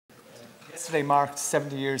Yesterday marked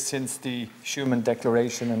 70 years since the Schuman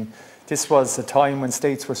Declaration, and this was a time when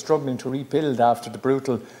states were struggling to rebuild after the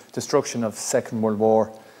brutal destruction of the Second World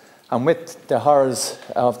War. And with the horrors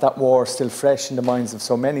of that war still fresh in the minds of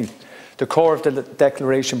so many, the core of the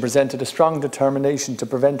Declaration presented a strong determination to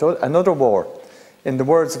prevent another war. In the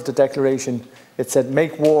words of the Declaration, it said,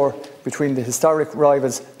 "Make war between the historic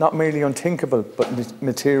rivals not merely unthinkable, but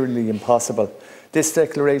materially impossible." This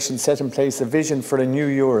declaration set in place a vision for a new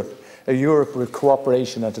Europe, a Europe with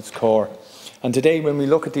cooperation at its core. And today, when we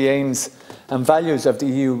look at the aims and values of the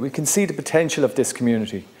EU, we can see the potential of this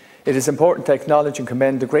community. It is important to acknowledge and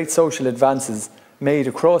commend the great social advances made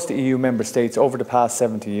across the EU member states over the past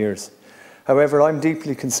 70 years. However, I'm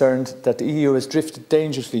deeply concerned that the EU has drifted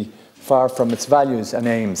dangerously far from its values and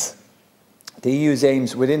aims. The EU's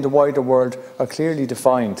aims within the wider world are clearly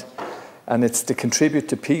defined, and it's to contribute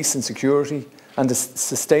to peace and security and the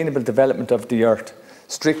sustainable development of the earth,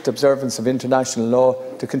 strict observance of international law,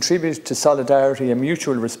 to contribute to solidarity and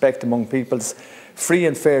mutual respect among peoples, free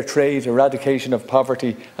and fair trade, eradication of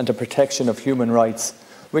poverty and the protection of human rights,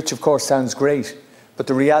 which of course sounds great, but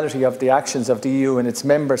the reality of the actions of the EU and its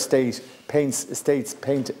member states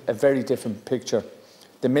paint a very different picture.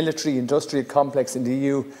 The military-industrial complex in the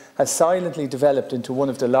EU has silently developed into one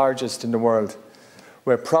of the largest in the world,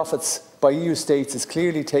 where profits by EU states is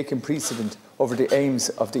clearly taking precedent over the aims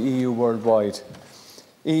of the EU worldwide.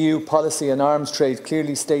 EU policy on arms trade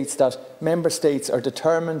clearly states that member states are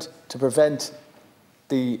determined to prevent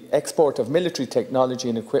the export of military technology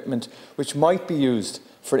and equipment which might be used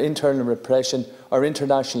for internal repression or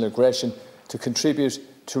international aggression to contribute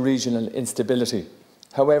to regional instability.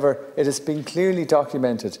 However, it has been clearly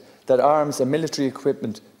documented that arms and military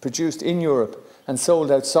equipment produced in Europe and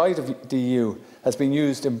sold outside of the EU has been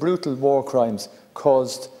used in brutal war crimes,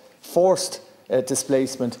 caused forced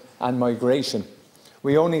displacement and migration.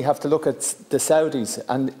 We only have to look at the Saudis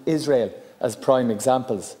and Israel as prime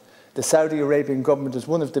examples. The Saudi Arabian government is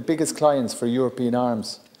one of the biggest clients for European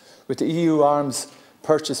arms, with the EU arms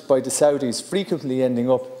purchased by the Saudis frequently ending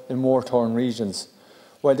up in war-torn regions.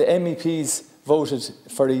 While the MEPs voted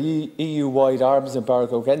for a EU-wide arms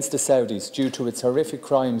embargo against the Saudis due to its horrific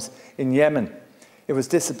crimes in Yemen, it was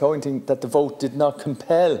disappointing that the vote did not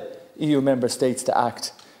compel EU member states to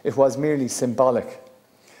act. It was merely symbolic.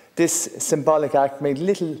 This symbolic act made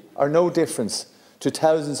little or no difference to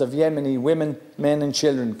thousands of Yemeni women, men and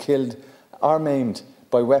children killed or maimed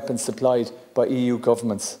by weapons supplied by EU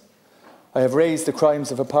governments. I have raised the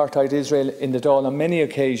crimes of apartheid Israel in the Dáil on many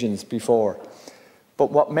occasions before,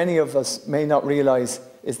 but what many of us may not realise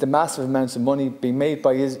is the massive amounts of money being made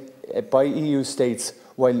by EU states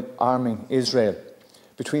while arming Israel.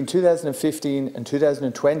 Between 2015 and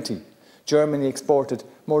 2020, Germany exported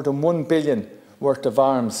more than $1 billion worth of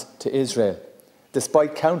arms to Israel.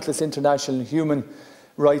 Despite countless international human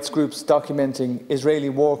rights groups documenting Israeli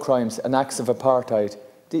war crimes and acts of apartheid,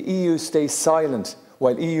 the EU stays silent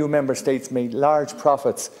while EU member states made large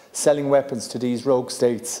profits selling weapons to these rogue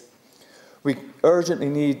states. We urgently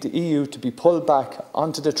need the EU to be pulled back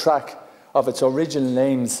onto the track of its original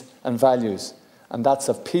aims and values, and that's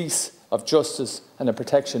of peace, of justice and the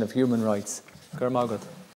protection of human rights. Gurmagad.